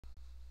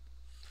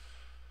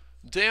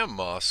Dan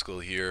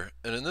Moskal here,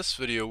 and in this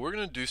video we're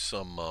going to do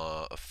some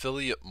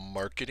affiliate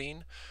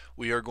marketing.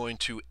 We are going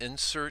to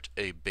insert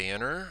a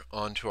banner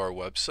onto our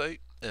website,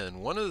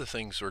 and one of the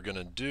things we're going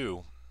to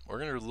do, we're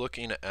going to be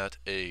looking at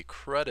a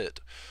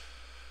credit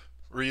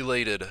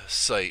related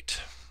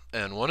site.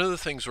 And one of the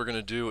things we're going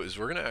to do is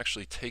we're going to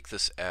actually take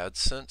this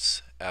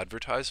AdSense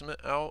advertisement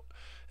out,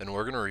 and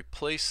we're going to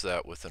replace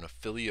that with an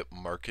affiliate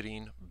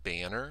marketing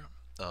banner.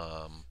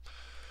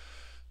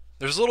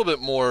 There's a little bit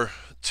more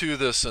to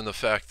this in the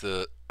fact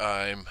that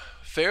I'm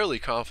fairly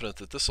confident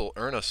that this will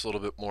earn us a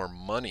little bit more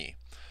money.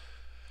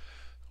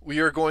 We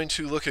are going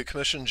to look at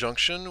Commission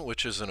Junction,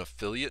 which is an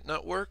affiliate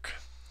network.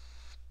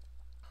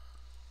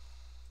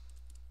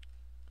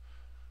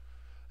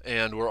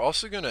 And we're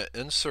also going to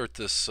insert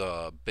this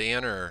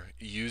banner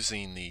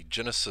using the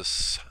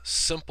Genesis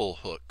Simple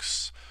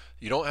Hooks.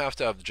 You don't have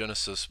to have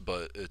Genesis,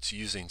 but it's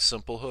using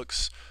Simple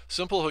Hooks.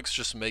 Simple Hooks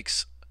just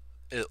makes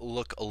it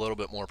look a little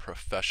bit more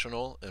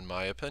professional, in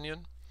my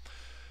opinion.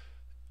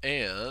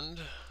 And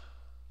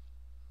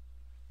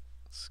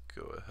let's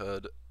go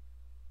ahead.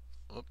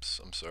 Oops,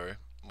 I'm sorry.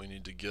 We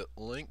need to get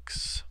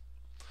links.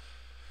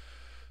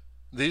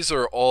 These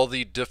are all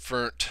the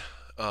different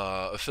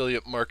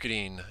affiliate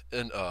marketing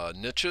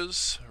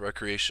niches: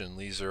 recreation,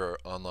 leisure,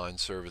 online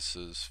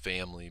services,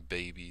 family,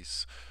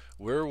 babies.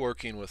 We're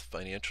working with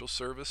financial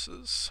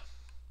services,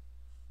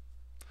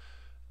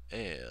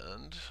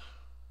 and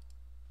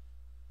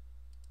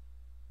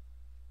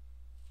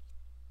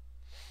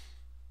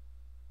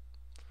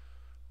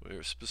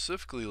we're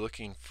specifically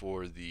looking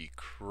for the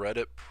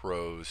credit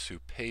pros who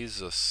pays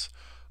us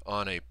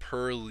on a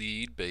per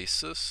lead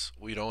basis.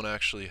 We don't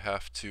actually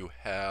have to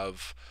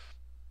have,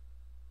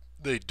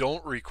 they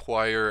don't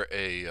require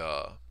a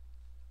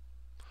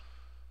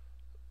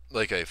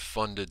like a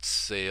funded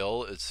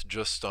sale. It's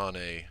just on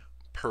a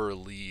per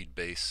lead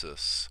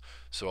basis.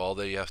 So all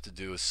they have to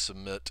do is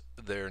submit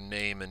their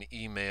name and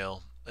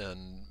email,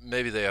 and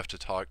maybe they have to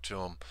talk to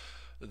them.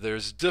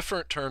 There's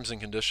different terms and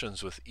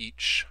conditions with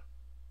each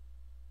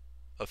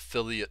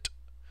affiliate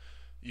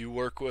you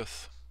work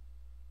with,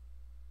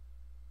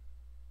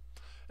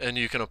 and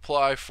you can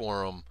apply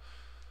for them.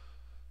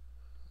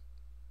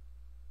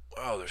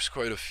 Wow, there's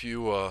quite a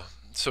few.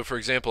 So for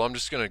example, I'm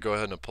just going to go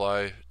ahead and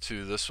apply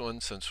to this one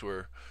since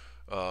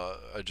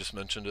I just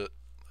mentioned it.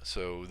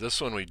 So this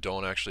one we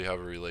don't actually have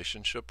a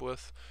relationship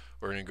with.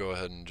 We're going to go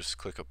ahead and just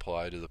click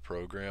apply to the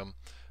program.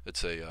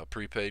 It's a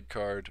prepaid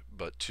card,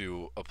 but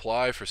to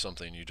apply for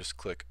something you just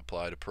click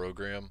apply to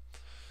program,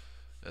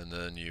 and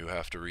then you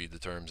have to read the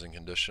terms and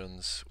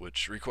conditions,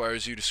 which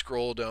requires you to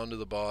scroll down to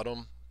the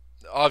bottom.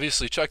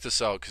 Obviously check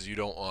this out, because you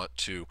don't want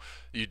to,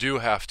 you do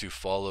have to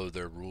follow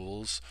their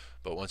rules,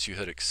 but once you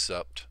hit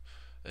accept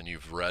and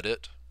you've read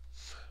it,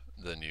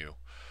 then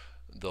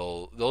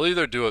they'll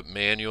either do it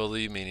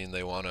manually, meaning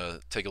they want to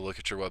take a look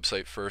at your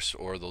website first,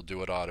 or they'll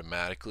do it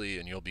automatically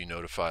and you'll be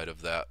notified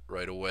of that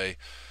right away.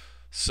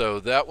 So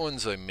that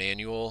one's a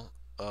manual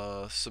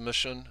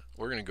submission.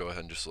 We're going to go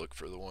ahead and just look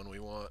for the one we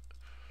want.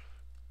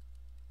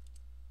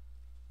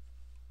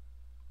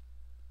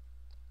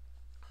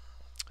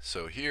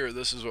 So here,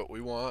 this is what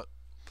we want.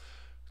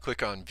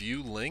 Click on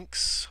view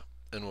links,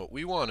 and what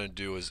we want to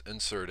do is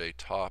insert a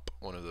top,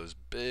 one of those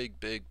big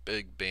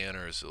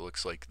banners. It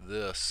looks like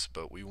this,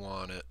 but we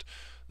want it,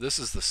 this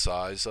is the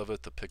size of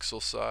it, the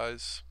pixel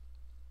size.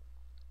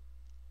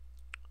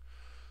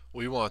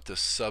 We want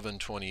this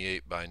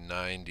 728 by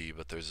 90,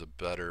 but there's a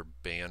better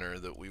banner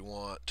that we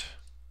want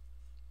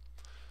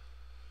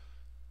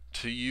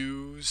to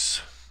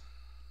use.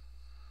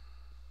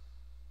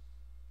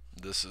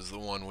 This is the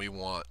one we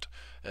want.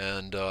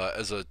 And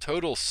as a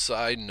total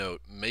side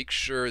note, make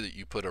sure that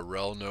you put a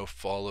rel no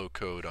follow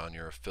code on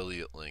your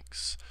affiliate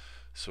links.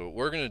 So what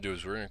we're going to do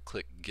is we're going to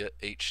click get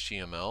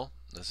HTML.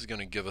 This is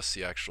going to give us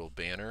the actual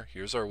banner.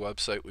 Here's our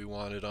website we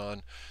want it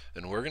on,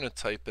 and we're going to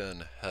type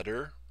in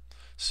header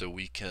so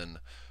we can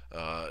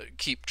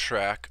keep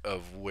track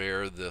of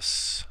where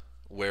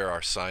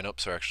our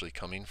signups are actually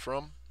coming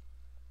from.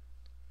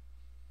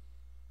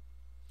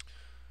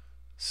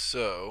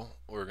 So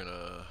we're going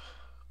to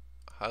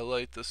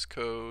highlight this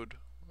code,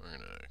 we're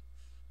going to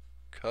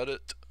cut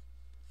it,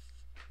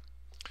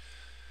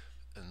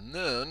 and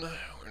then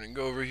we're going to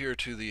go over here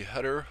to the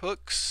header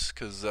hooks,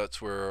 because that's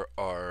where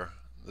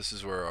this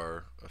is where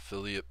our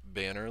affiliate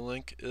banner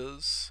link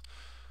is,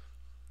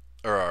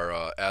 or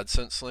our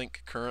AdSense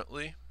link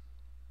currently,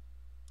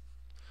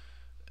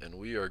 and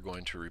we are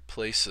going to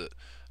replace it.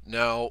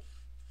 Now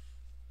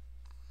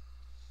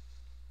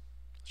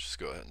let's just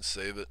go ahead and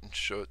save it and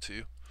show it to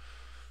you.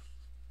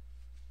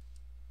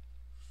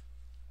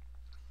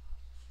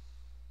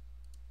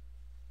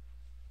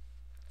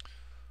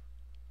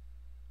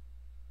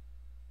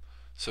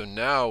 So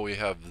now we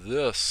have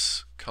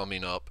this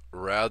coming up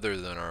rather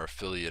than our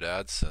affiliate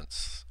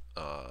AdSense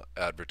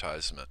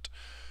advertisement.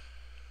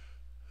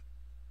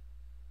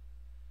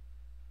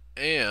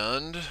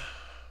 And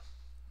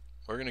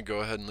we're going to go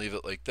ahead and leave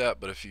it like that,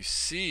 but if you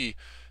see,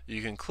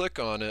 you can click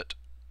on it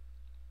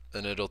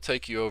and it'll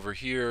take you over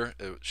here.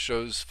 It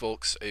shows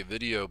folks a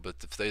video, but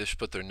if they just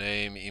put their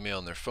name, email,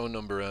 and their phone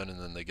number in, and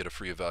then they get a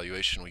free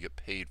evaluation, we get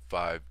paid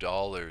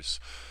 $5,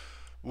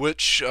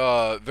 which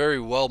very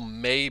well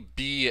may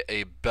be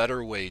a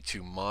better way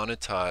to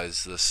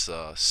monetize this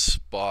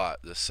spot,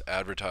 this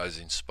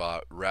advertising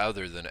spot,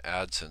 rather than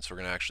AdSense. We're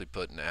going to actually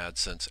put an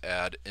AdSense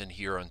ad in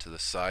here onto the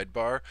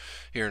sidebar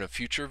here in a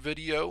future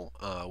video.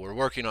 We're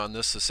working on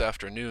this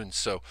afternoon,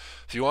 so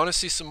if you want to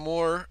see some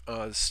more,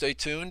 stay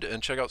tuned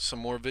and check out some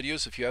more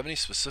videos. If you have any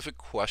specific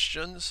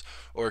questions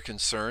or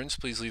concerns,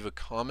 please leave a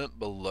comment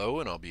below,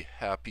 and I'll be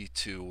happy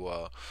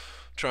to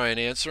try and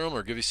answer them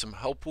or give you some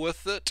help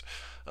with it.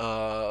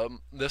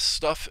 This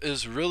stuff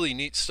is really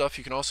neat stuff.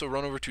 You can also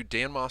run over to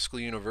Dan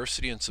Moskler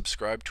University and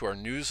subscribe to our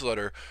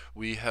newsletter.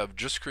 We have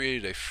just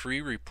created a free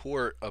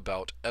report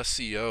about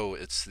SEO.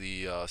 It's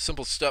the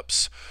simple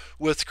steps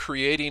with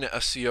creating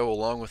SEO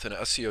along with an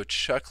SEO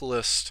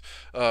checklist.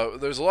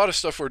 There's a lot of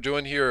stuff we're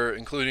doing here,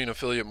 including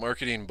affiliate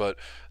marketing, but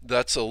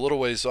that's a little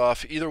ways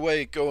off. Either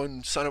way, go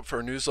and sign up for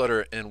our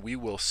newsletter and we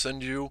will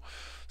send you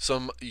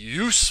some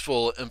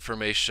useful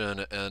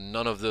information and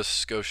none of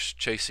this ghost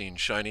chasing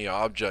shiny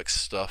object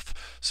stuff.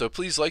 So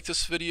please like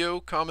this video,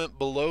 comment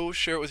below,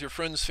 share it with your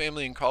friends,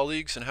 family, and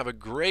colleagues, and have a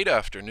great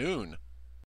afternoon.